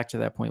get right back to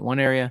that 0.1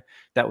 area.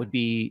 That would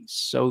be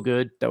so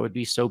good. That would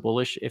be so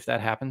bullish if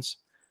that happens.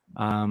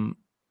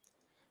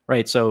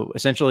 Right. So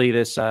essentially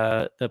this,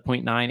 the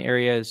 0.9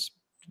 area is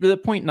the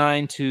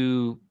 0.9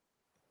 to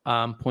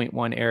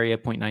 0.1 area,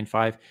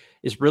 0.95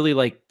 is really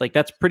like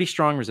that's pretty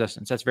strong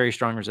resistance. That's very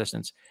strong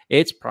resistance.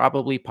 It's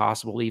probably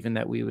possible even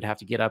that we would have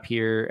to get up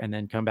here and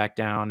then come back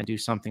down and do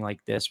something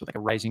like this with like a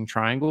rising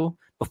triangle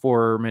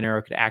before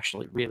Monero could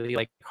actually really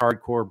like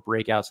hardcore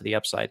breakouts to the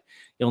upside.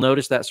 You'll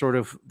notice that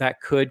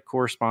that could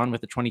correspond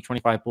with the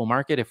 2025 bull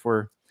market if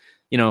we're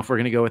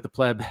going to go with the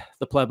pleb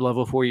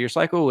level 4-year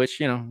cycle, which,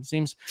 you know,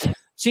 seems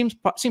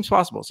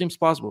possible. Seems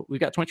plausible. We've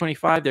got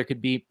 2025. There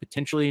could be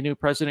potentially a new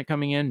president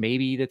coming in,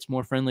 maybe that's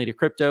more friendly to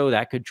crypto.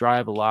 That could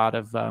drive a lot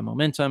of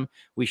momentum.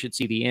 We should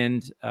see the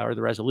end or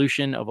the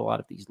resolution of a lot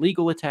of these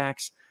legal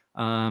attacks.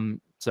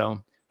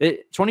 So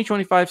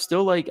 2025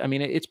 still, like, I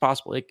mean, it's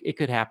possible. It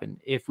could happen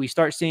if we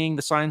start seeing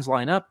the signs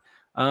line up.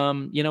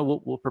 You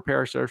know, we'll prepare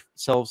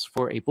ourselves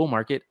for a bull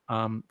market,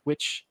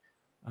 which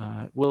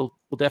will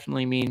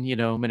definitely mean, you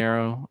know,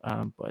 Monero.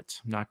 But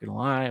I'm not gonna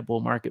lie, a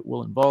bull market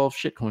will involve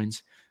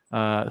shitcoins.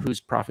 Whose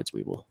profits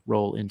we will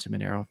roll into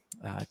Monero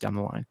down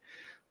the line.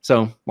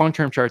 So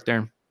long-term chart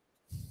there.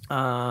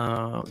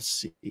 Let's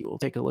see. We'll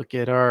take a look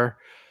at our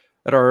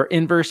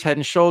inverse head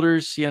and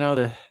shoulders. You know,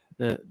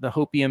 the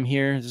hopium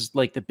here is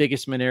like the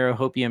biggest Monero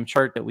hopium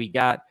chart that we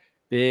got.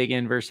 Big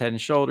inverse head and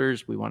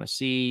shoulders. We want to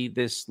see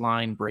this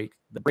line break.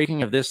 The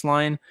breaking of this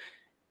line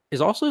is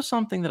also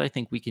something that I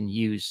think we can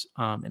use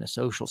in a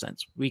social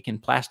sense. We can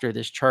plaster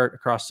this chart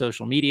across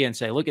social media and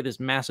say, look at this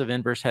massive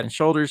inverse head and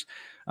shoulders.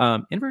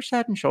 Inverse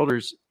head and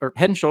shoulders or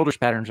head and shoulders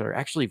patterns are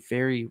actually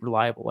very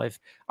reliable.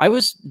 I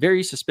was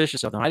very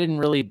suspicious of them. I didn't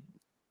really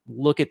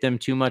look at them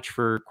too much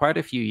for quite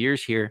a few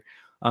years here.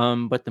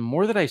 But the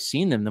more that I've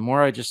seen them, the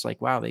more I just like,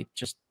 wow, they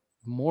just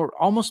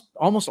almost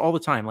all the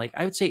time. Like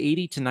I would say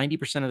 80 to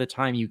 90% of the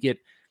time you get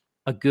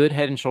a good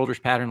head and shoulders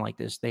pattern like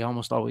this, they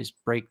almost always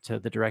break to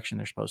the direction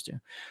they're supposed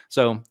to.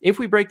 So if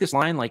we break this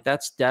line, like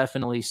that's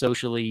definitely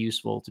socially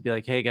useful to be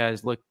like, hey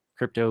guys, look,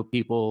 crypto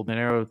people,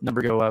 Monero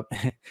number go up,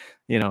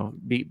 you know,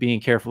 being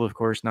careful, of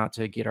course, not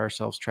to get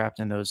ourselves trapped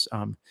in those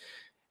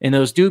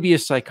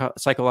dubious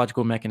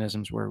psychological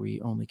mechanisms where we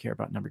only care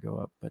about number go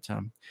up. But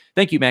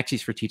thank you,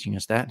 Maxis, for teaching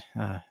us that.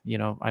 You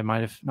know, I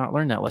might have not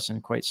learned that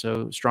lesson quite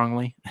so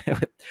strongly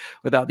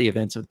without the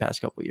events of the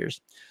past couple of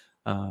years.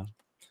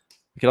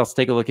 We could also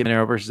take a look at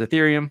Monero versus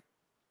Ethereum.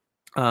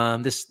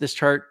 This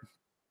chart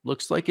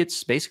looks like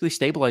it's basically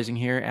stabilizing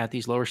here at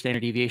these lower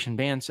standard deviation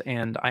bands,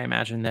 and I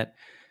imagine that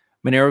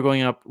Monero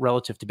going up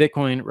relative to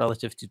Bitcoin,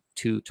 relative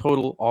to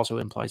total, also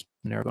implies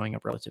Monero going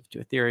up relative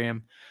to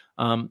Ethereum.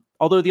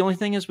 Although the only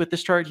thing is with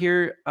this chart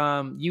here,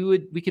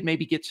 we could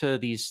maybe get to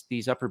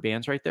these upper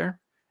bands right there,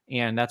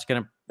 and that's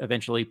going to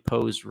eventually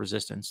pose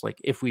resistance. Like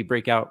if we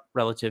break out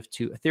relative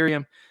to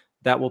Ethereum,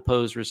 that will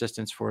pose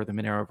resistance for the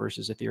Monero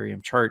versus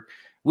Ethereum chart,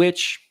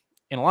 which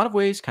in a lot of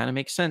ways kind of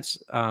makes sense.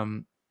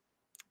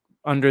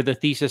 Under the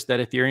thesis that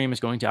Ethereum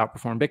is going to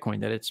outperform Bitcoin,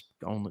 that it's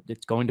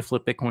going to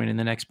flip Bitcoin in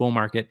the next bull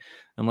market,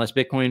 unless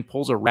Bitcoin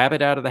pulls a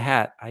rabbit out of the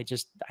hat. I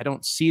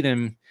don't see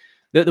them.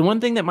 The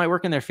one thing that might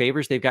work in their favor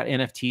is they've got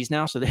NFTs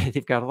now, so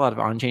they've got a lot of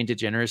on-chain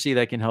degeneracy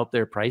that can help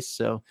their price.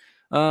 So,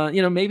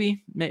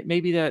 maybe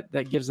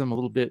that gives them a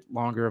little bit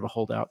longer of a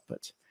holdout.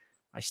 But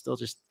I still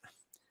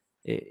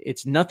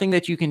it's nothing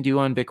that you can do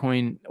on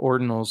Bitcoin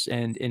ordinals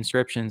and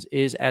inscriptions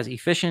is as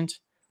efficient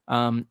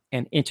and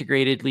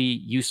integratedly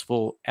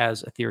useful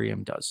as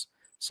Ethereum does.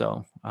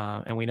 So,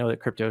 and we know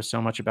that crypto is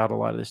so much about a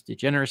lot of this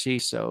degeneracy.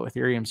 So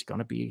Ethereum's going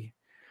to be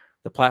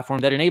the platform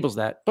that enables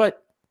that,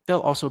 but they'll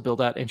also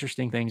build out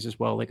interesting things as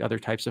well, like other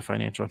types of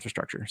financial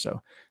infrastructure.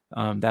 So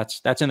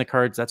that's in the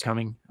cards. That's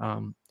coming.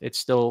 It's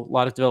still a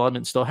lot of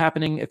development still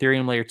happening.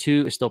 Ethereum layer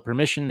 2 is still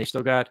permissioned. They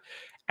still got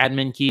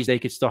admin keys. They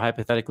could still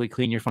hypothetically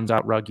clean your funds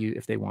out, rug you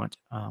if they want.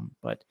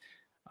 But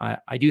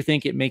I do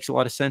think it makes a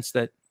lot of sense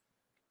that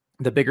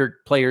the bigger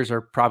players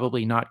are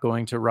probably not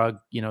going to rug,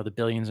 the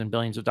billions and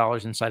billions of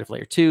dollars inside of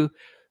layer 2.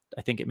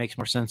 I think it makes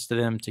more sense to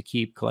them to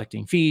keep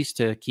collecting fees,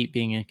 to keep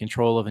being in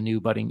control of a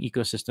new budding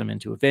ecosystem, and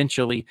to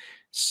eventually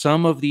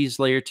some of these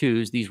layer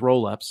 2s, these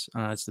roll-ups,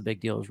 it's the big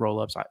deal is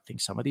roll-ups. I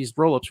think some of these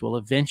roll-ups will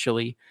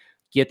eventually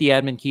get the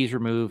admin keys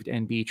removed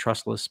and be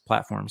trustless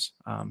platforms.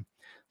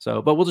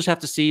 But we'll just have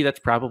to see. That's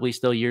probably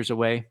still years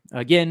away.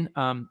 Again,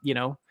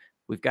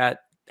 we've got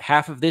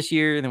half of this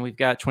year, and then we've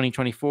got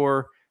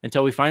 2024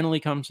 until we finally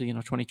come to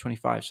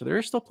 2025. So there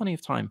is still plenty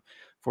of time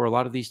for a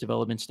lot of these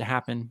developments to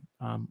happen.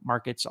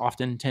 Markets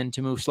often tend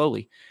to move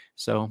slowly.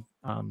 So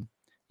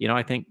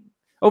I think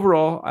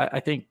overall,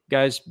 I think,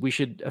 guys, we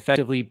should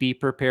effectively be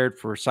prepared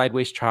for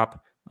sideways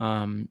chop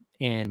in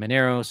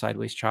Monero,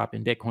 sideways chop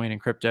in Bitcoin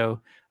and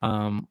crypto,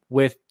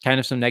 with kind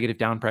of some negative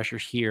down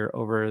pressures here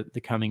over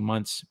the coming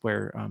months,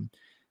 where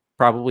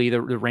probably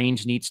the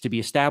range needs to be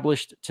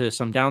established to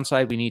some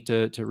downside. We need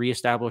to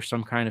reestablish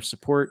some kind of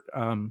support,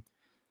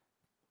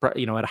 at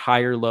a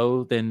higher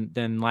low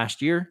than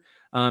last year.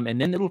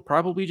 And then it'll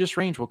probably just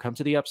range. We'll come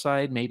to the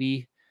upside,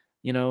 maybe,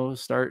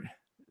 start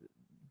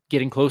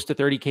getting close to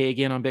 30K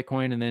again on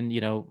Bitcoin, and then,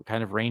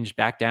 kind of range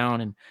back down.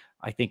 And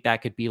I think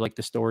that could be like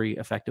the story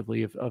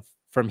effectively of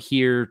from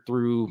here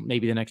through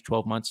maybe the next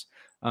 12 months.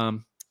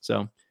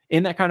 So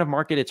in that kind of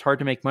market, it's hard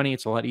to make money.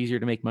 It's a lot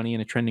easier to make money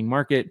in a trending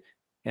market.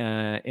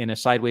 In a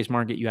sideways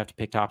market, you have to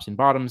pick tops and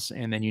bottoms,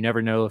 and then you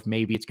never know if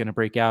maybe it's going to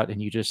break out,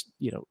 and you just,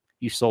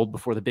 you sold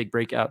before the big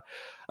breakout.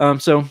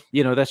 So,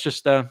 that's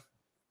just a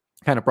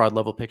kind of broad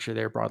level picture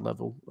there, broad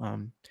level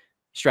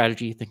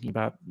strategy, thinking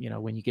about,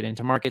 when you get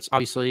into markets.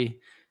 Obviously,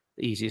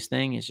 the easiest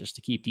thing is just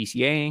to keep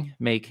DCAing,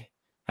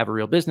 have a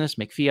real business,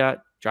 make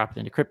fiat, drop it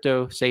into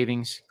crypto,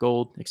 savings,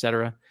 gold,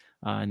 etc.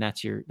 And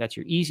that's your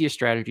easiest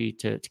strategy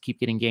to keep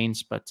getting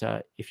gains. But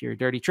if you're a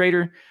dirty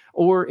trader,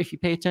 or if you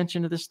pay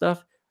attention to this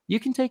stuff, you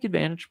can take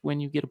advantage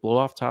when you get a blow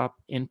off top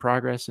in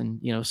progress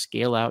and,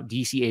 scale out,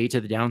 DCA to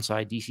the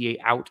downside, DCA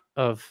out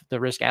of the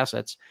risk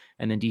assets,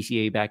 and then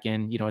DCA back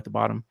in, at the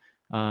bottom.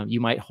 You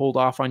might hold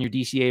off on your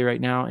DCA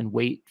right now and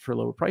wait for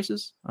lower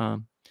prices,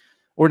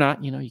 or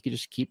not. You could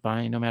just keep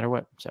buying no matter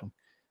what. So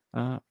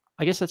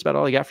I guess that's about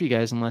all I got for you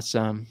guys, unless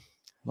you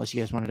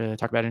guys wanted to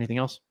talk about anything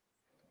else.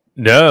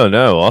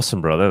 No,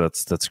 awesome, brother.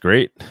 That's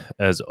great.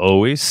 As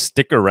always,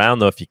 stick around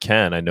though if you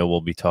can. I know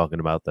we'll be talking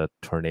about the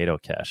Tornado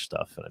Cash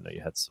stuff, and I know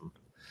you had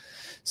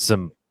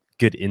some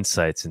good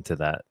insights into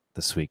that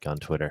this week on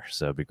Twitter.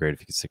 So it'd be great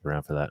if you could stick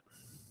around for that.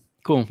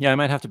 Cool. Yeah, I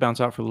might have to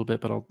bounce out for a little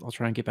bit, but I'll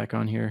try and get back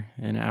on here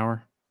in an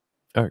hour.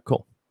 All right,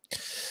 cool.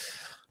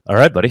 All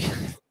right, buddy.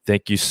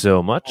 Thank you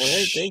so much. All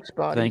right, thanks,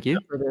 buddy. Thank you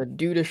for the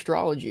dude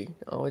astrology.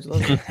 Always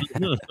love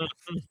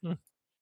it.